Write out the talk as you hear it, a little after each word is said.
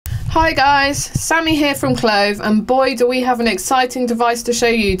Hi guys, Sammy here from Clove, and boy do we have an exciting device to show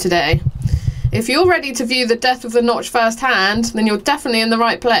you today. If you're ready to view the death of the notch firsthand, then you're definitely in the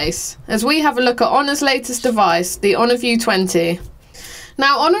right place, as we have a look at Honor's latest device, the Honor View 20.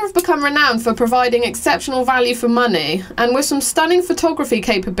 Now, Honor have become renowned for providing exceptional value for money, and with some stunning photography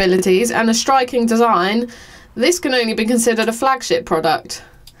capabilities and a striking design, this can only be considered a flagship product.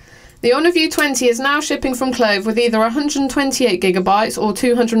 The Honor View 20 is now shipping from Clove with either 128GB or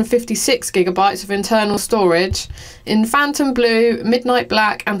 256GB of internal storage in Phantom Blue, Midnight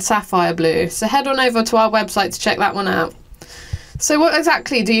Black and Sapphire Blue, so head on over to our website to check that one out. So what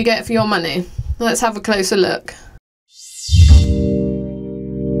exactly do you get for your money? Let's have a closer look.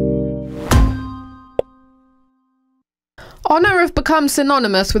 Honor have become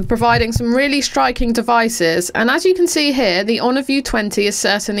synonymous with providing some really striking devices, and as you can see here, the Honor View 20 is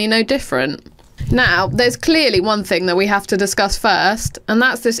certainly no different. Now, there's clearly one thing that we have to discuss first, and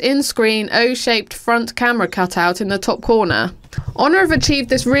that's this in-screen O-shaped front camera cutout in the top corner. Honor have achieved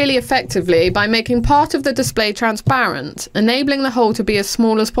this really effectively by making part of the display transparent, enabling the whole to be as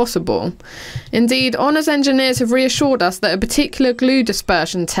small as possible. Indeed, Honor's engineers have reassured us that a particular glue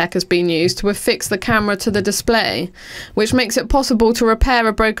dispersion tech has been used to affix the camera to the display, which makes it possible to repair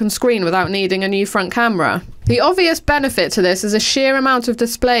a broken screen without needing a new front camera. The obvious benefit to this is a sheer amount of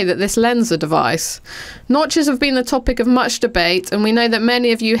display that this lends the device. Notches have been the topic of much debate, and we know that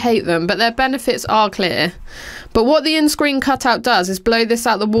many of you hate them, but their benefits are clear. But what the in-screen cutout does is blow this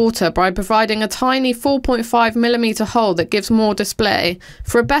out the water by providing a tiny 4.5mm hole that gives more display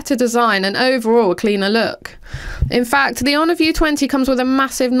for a better design and overall a cleaner look. In fact, the Honor View 20 comes with a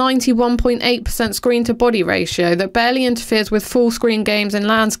massive 91.8% screen to body ratio that barely interferes with full screen games in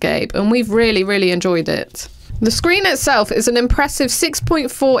landscape, and we've really enjoyed it. The screen itself is an impressive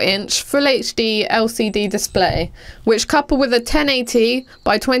 6.4-inch Full HD LCD display, which coupled with a 1080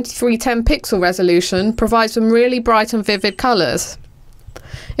 by 2310 pixel resolution provides some really bright and vivid colours.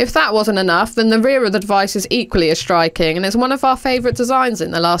 If that wasn't enough, then the rear of the device is equally as striking, and it's one of our favourite designs in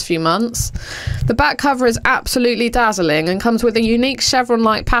the last few months. The back cover is absolutely dazzling and comes with a unique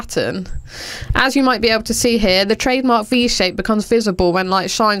chevron-like pattern. As you might be able to see here, the trademark V-shape becomes visible when light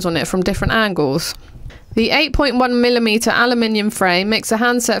shines on it from different angles. The 8.1mm aluminium frame makes the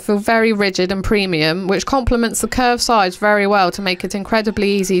handset feel very rigid and premium, which complements the curved sides very well to make it incredibly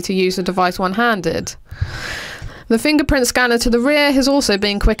easy to use the device one-handed. The fingerprint scanner to the rear has also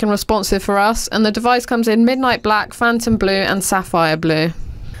been quick and responsive for us, and the device comes in Midnight Black, Phantom Blue and Sapphire Blue.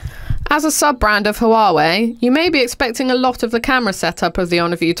 As a sub-brand of Huawei, you may be expecting a lot of the camera setup of the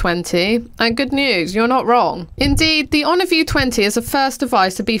Honor View 20, and good news, you're not wrong. Indeed, the Honor View 20 is the first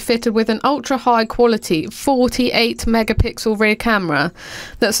device to be fitted with an ultra-high quality 48-megapixel rear camera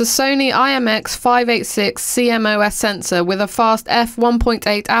that's a Sony IMX586 CMOS sensor with a fast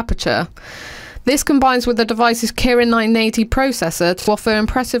f1.8 aperture. This combines with the device's Kirin 980 processor to offer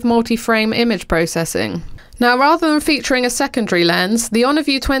impressive multi-frame image processing. Now, rather than featuring a secondary lens, the Honor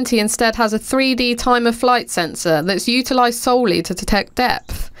View 20 instead has a 3D time-of-flight sensor that's utilised solely to detect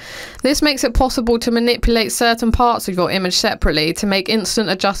depth. This makes it possible to manipulate certain parts of your image separately to make instant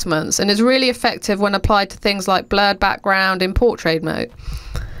adjustments, and is really effective when applied to things like blurred background in portrait mode.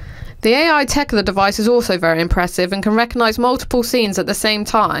 The AI tech of the device is also very impressive and can recognise multiple scenes at the same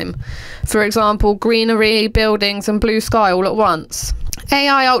time. For example, greenery, buildings and blue sky all at once.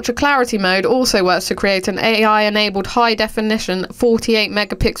 AI Ultra Clarity Mode also works to create an AI-enabled high-definition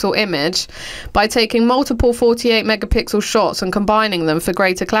 48-megapixel image by taking multiple 48-megapixel shots and combining them for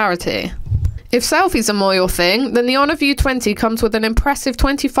greater clarity. If selfies are more your thing, then the Honor View 20 comes with an impressive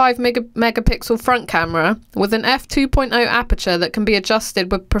 25-megapixel front camera with an f2.0 aperture that can be adjusted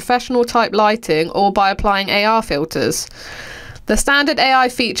with professional-type lighting or by applying AR filters. The standard AI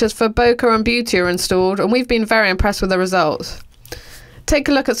features for bokeh and beauty are installed, and we've been very impressed with the results. Take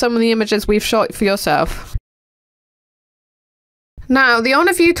a look at some of the images we've shot for yourself. Now, the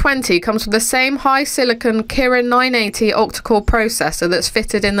Honor View 20 comes with the same high silicon Kirin 980 octa-core processor that's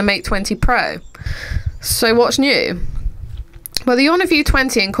fitted in the Mate 20 Pro. So what's new? Well, the Honor View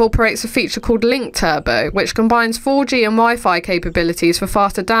 20 incorporates a feature called Link Turbo, which combines 4G and Wi-Fi capabilities for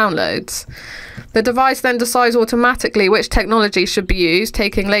faster downloads. The device then decides automatically which technology should be used,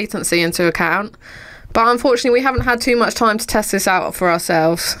 taking latency into account. But unfortunately, we haven't had too much time to test this out for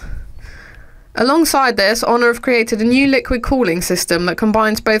ourselves. Alongside this, Honor have created a new liquid cooling system that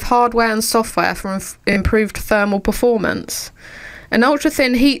combines both hardware and software for improved thermal performance. An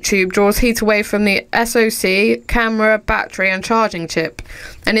ultra-thin heat tube draws heat away from the SoC, camera, battery and charging chip,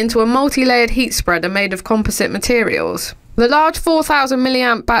 and into a multi-layered heat spreader made of composite materials. The large 4000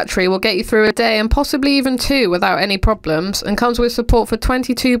 milliamp battery will get you through a day and possibly even two without any problems, and comes with support for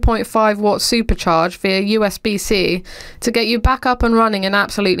 22.5 watt supercharge via USB-C to get you back up and running in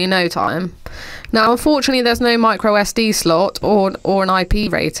absolutely no time. Now unfortunately there's no micro SD slot or an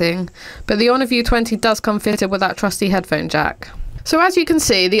IP rating, but the Honor View 20 does come fitted with that trusty headphone jack. So as you can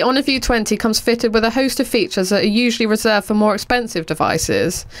see, the Honor View 20 comes fitted with a host of features that are usually reserved for more expensive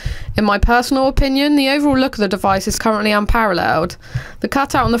devices. In my personal opinion, the overall look of the device is currently unparalleled. The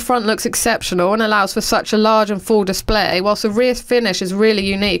cutout on the front looks exceptional and allows for such a large and full display, whilst the rear finish is really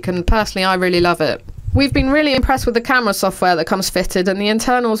unique, and personally I really love it. We've been really impressed with the camera software that comes fitted, and the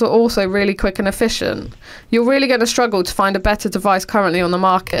internals are also really quick and efficient. You're really going to struggle to find a better device currently on the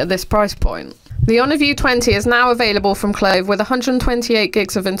market at this price point. The Honor View 20 is now available from Clove with 128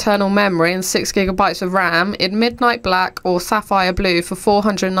 gigs of internal memory and 6 GB of RAM in midnight black or sapphire blue for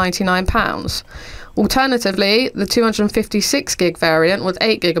 £499. Alternatively, the 256 gig variant with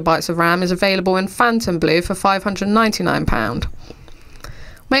 8 GB of RAM is available in phantom blue for £599.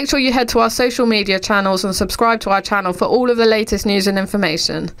 Make sure you head to our social media channels and subscribe to our channel for all of the latest news and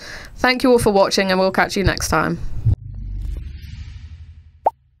information. Thank you all for watching, and we'll catch you next time.